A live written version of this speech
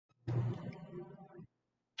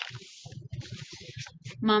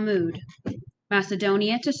Mahmoud,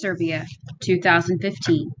 Macedonia to Serbia,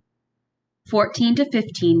 2015. 14 to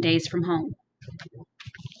 15 days from home.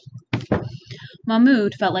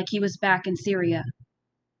 Mahmoud felt like he was back in Syria.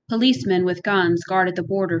 Policemen with guns guarded the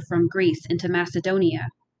border from Greece into Macedonia,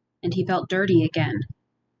 and he felt dirty again,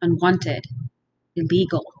 unwanted,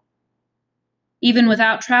 illegal. Even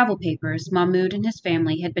without travel papers, Mahmoud and his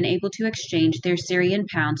family had been able to exchange their Syrian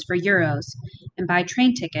pounds for euros and buy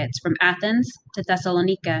train tickets from Athens to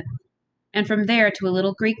Thessalonica, and from there to a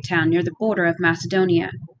little Greek town near the border of Macedonia.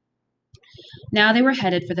 Now they were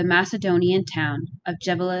headed for the Macedonian town of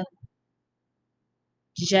Jevgelija,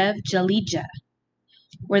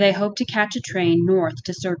 where they hoped to catch a train north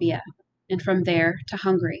to Serbia, and from there to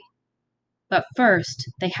Hungary. But first,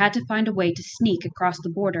 they had to find a way to sneak across the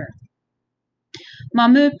border.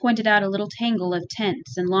 Mahmoud pointed out a little tangle of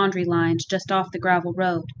tents and laundry lines just off the gravel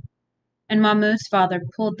road, and Mahmoud's father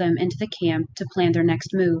pulled them into the camp to plan their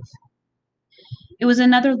next move. It was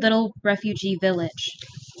another little refugee village,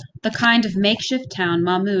 the kind of makeshift town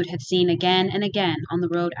Mahmoud had seen again and again on the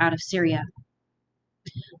road out of Syria.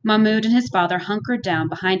 Mahmoud and his father hunkered down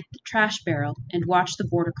behind the trash barrel and watched the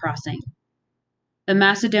border crossing. The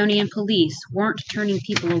Macedonian police weren't turning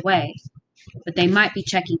people away, but they might be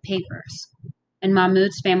checking papers, and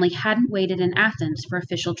Mahmoud's family hadn't waited in Athens for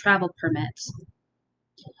official travel permits.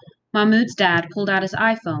 Mahmoud's dad pulled out his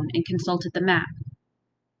iPhone and consulted the map.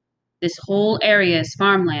 "This whole area is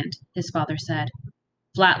farmland," his father said.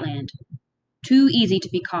 "Flatland. Too easy to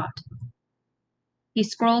be caught." He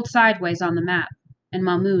scrolled sideways on the map, and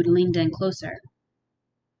Mahmoud leaned in closer.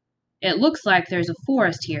 "It looks like there's a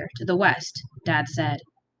forest here to the west," Dad said.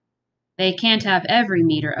 "They can't have every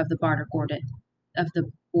meter of the border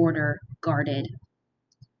guarded.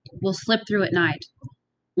 We'll slip through at night.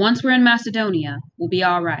 Once we're in Macedonia, we'll be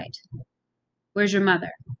all right. Where's your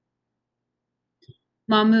mother?"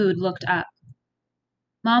 Mahmoud looked up.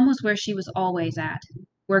 Mom was where she was always at,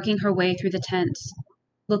 working her way through the tents,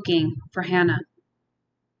 looking for Hannah.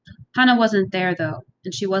 Hannah wasn't there, though,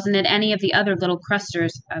 and she wasn't at any of the other little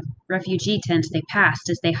clusters of refugee tents they passed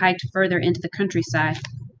as they hiked further into the countryside.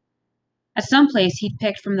 At some place he'd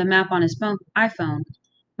picked from the map on his iPhone,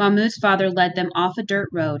 Mahmoud's father led them off a dirt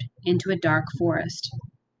road into a dark forest.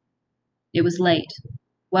 It was late,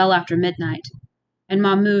 well after midnight, and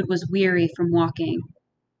Mahmoud was weary from walking,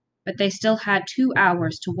 but they still had 2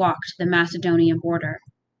 hours to walk to the Macedonian border.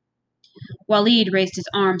 Walid raised his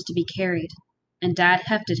arms to be carried, and Dad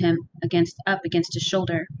hefted him up against his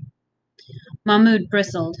shoulder. Mahmoud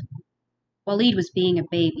bristled. Walid was being a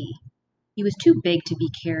baby. He was too big to be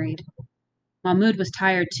carried. Mahmoud was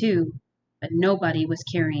tired too, but nobody was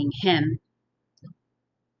carrying him.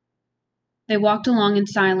 They walked along in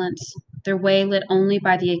silence, their way lit only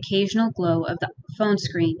by the occasional glow of the phone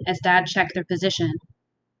screen as Dad checked their position.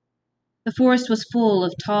 The forest was full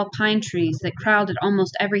of tall pine trees that crowded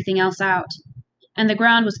almost everything else out, and the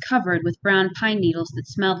ground was covered with brown pine needles that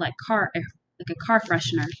smelled like a car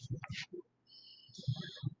freshener.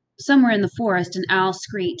 Somewhere in the forest an owl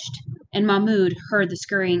screeched, and Mahmoud heard the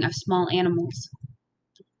scurrying of small animals.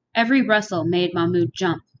 Every rustle made Mahmoud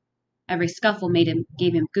jump. Every scuffle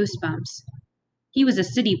gave him goosebumps. He was a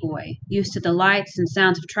city boy, used to the lights and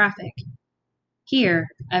sounds of traffic. Here,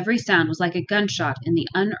 every sound was like a gunshot in the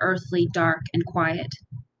unearthly dark and quiet.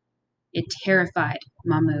 It terrified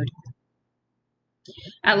Mahmoud.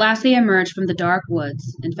 At last they emerged from the dark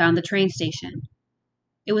woods and found the train station.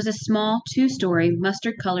 It was a small 2-story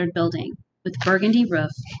mustard-colored building with burgundy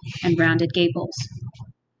roof and rounded gables.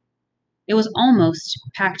 It was almost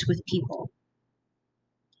packed with people.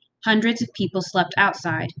 Hundreds of people slept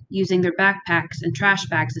outside, using their backpacks and trash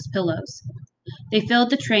bags as pillows. They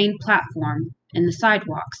filled the train platform and the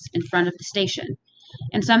sidewalks in front of the station,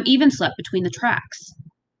 and some even slept between the tracks.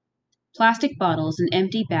 Plastic bottles and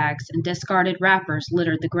empty bags and discarded wrappers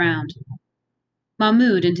littered the ground.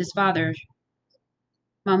 Mahmoud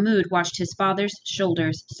watched his father's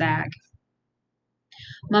shoulders sag.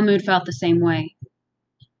 Mahmoud felt the same way.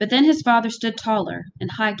 But then his father stood taller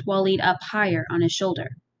and hiked Walid up higher on his shoulder.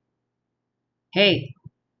 "Hey,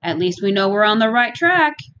 at least we know we're on the right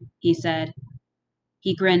track," he said.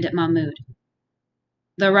 He grinned at Mahmoud.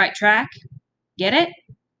 "The right track? Get it?"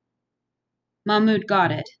 Mahmoud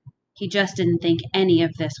got it. He just didn't think any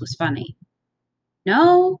of this was funny.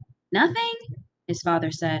 "No, nothing," his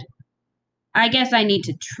father said. "I guess I need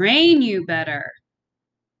to train you better."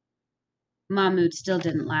 Mahmoud still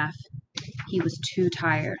didn't laugh. He was too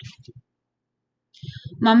tired.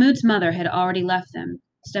 Mahmoud's mother had already left them,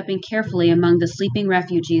 stepping carefully among the sleeping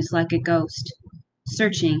refugees like a ghost,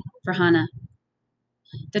 searching for Hannah.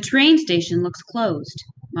 "The train station looks closed,"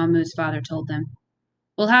 Mahmoud's father told them.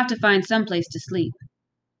 We'll have to find some place to sleep.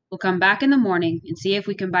 We'll come back in the morning and see if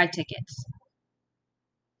we can buy tickets."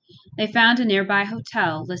 They found a nearby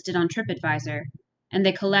hotel listed on TripAdvisor, and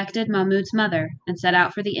they collected Mahmoud's mother and set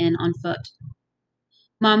out for the inn on foot.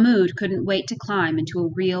 Mahmoud couldn't wait to climb into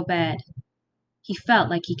a real bed. He felt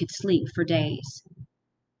like he could sleep for days.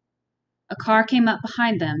 A car came up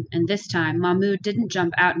behind them, and this time Mahmoud didn't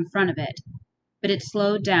jump out in front of it, but it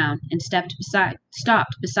slowed down and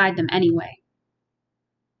stopped beside them anyway.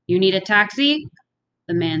 "You need a taxi?"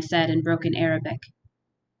 the man said in broken Arabic.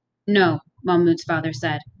 "No," Mahmoud's father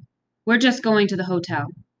said. "We're just going to the hotel."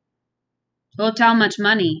 "Hotel much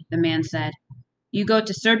money," the man said. "You go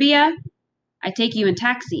to Serbia? I take you in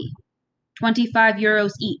taxi. 25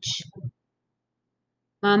 euros each."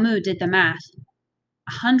 Mahmoud did the math.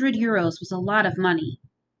 100 euros was a lot of money,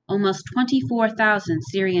 almost 24,000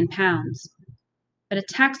 Syrian pounds. But a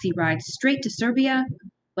taxi ride straight to Serbia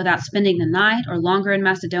without spending the night or longer in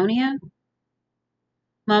Macedonia?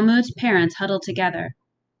 Mahmoud's parents huddled together,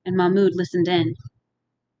 and Mahmoud listened in.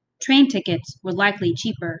 Train tickets were likely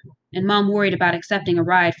cheaper, and Mom worried about accepting a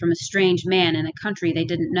ride from a strange man in a country they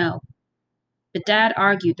didn't know. But Dad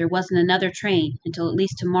argued there wasn't another train until at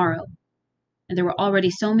least tomorrow, and there were already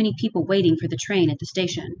so many people waiting for the train at the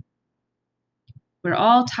station. "We're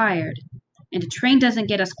all tired, and a train doesn't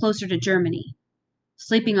get us closer to Germany.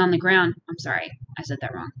 Sleeping on the ground," I'm sorry, I said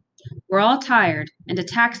that wrong. "We're all tired, and a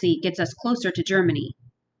taxi gets us closer to Germany.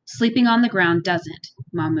 Sleeping on the ground doesn't,"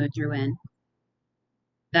 Mahmoud threw in.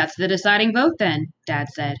 "That's the deciding vote then," Dad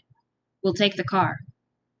said. "We'll take the car."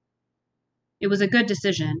 It was a good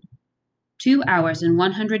decision. 2 hours and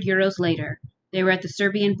 100 euros later, they were at the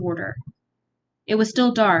Serbian border. It was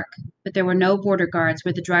still dark, but there were no border guards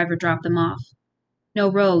where the driver dropped them off.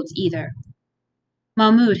 No roads either.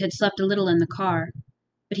 Mahmoud had slept a little in the car,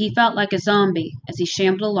 but he felt like a zombie as he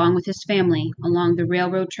shambled along with his family along the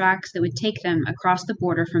railroad tracks that would take them across the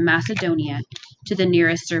border from Macedonia to the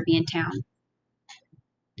nearest Serbian town.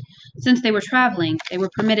 Since they were traveling, they were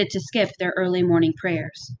permitted to skip their early morning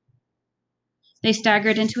prayers. They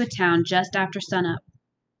staggered into a town just after sunup.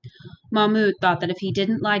 Mahmoud thought that if he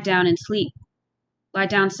didn't lie down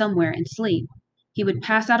somewhere and sleep, he would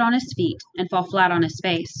pass out on his feet and fall flat on his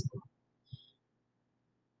face.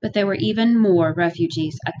 But there were even more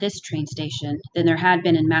refugees at this train station than there had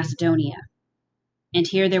been in Macedonia, and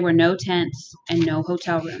here there were no tents and no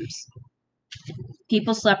hotel rooms.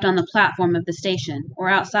 People slept on the platform of the station or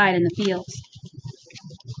outside in the fields.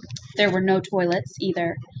 There were no toilets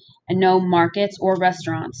either, and no markets or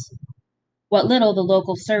restaurants. What little the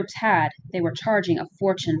local Serbs had, they were charging a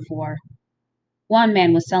fortune for. One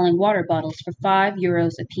man was selling water bottles for 5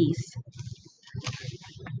 euros apiece.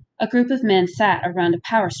 A group of men sat around a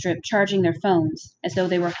power strip charging their phones, as though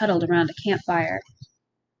they were huddled around a campfire.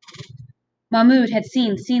 Mahmoud had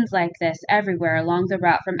seen scenes like this everywhere along the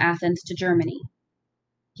route from Athens to Germany.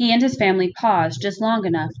 He and his family paused just long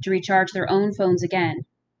enough to recharge their own phones again,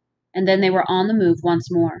 and then they were on the move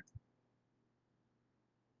once more.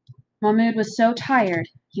 Mahmoud was so tired,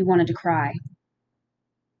 he wanted to cry.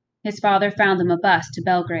 His father found them a bus to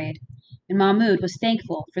Belgrade, and Mahmoud was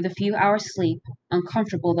thankful for the few hours' sleep,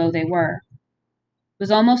 uncomfortable though they were. It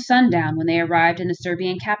was almost sundown when they arrived in the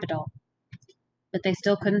Serbian capital, but they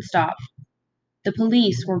still couldn't stop. The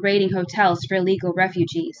police were raiding hotels for illegal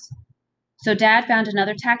refugees, so Dad found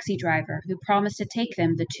another taxi driver who promised to take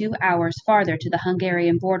them the 2 hours farther to the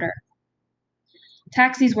Hungarian border.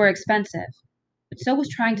 Taxis were expensive, but so was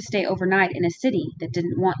trying to stay overnight in a city that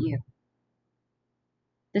didn't want you.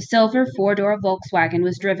 The silver 4-door Volkswagen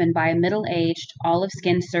was driven by a middle-aged,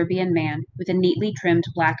 olive-skinned Serbian man with a neatly trimmed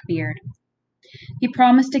black beard. He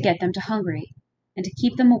promised to get them to Hungary and to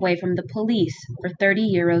keep them away from the police for 30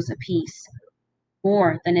 euros apiece,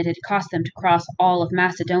 more than it had cost them to cross all of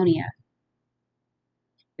Macedonia.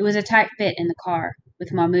 It was a tight fit in the car,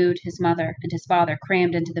 with Mahmoud, his mother, and his father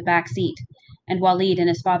crammed into the back seat, and Walid in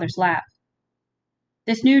his father's lap.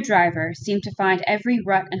 This new driver seemed to find every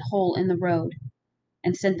rut and hole in the road,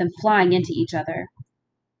 and sent them flying into each other.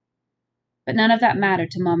 But none of that mattered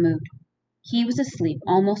to Mahmoud. He was asleep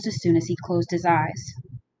almost as soon as he closed his eyes,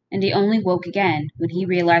 and he only woke again when he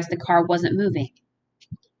realized the car wasn't moving.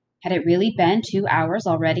 Had it really been 2 hours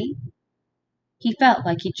already? He felt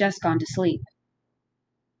like he'd just gone to sleep.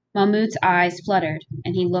 Mahmoud's eyes fluttered,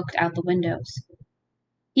 and he looked out the windows.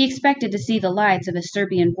 He expected to see the lights of a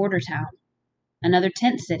Serbian border town, another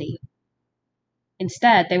tent city.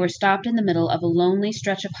 Instead, they were stopped in the middle of a lonely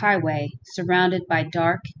stretch of highway surrounded by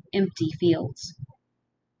dark, empty fields.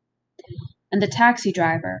 And the taxi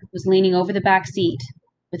driver was leaning over the back seat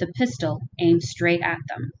with a pistol aimed straight at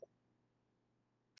them.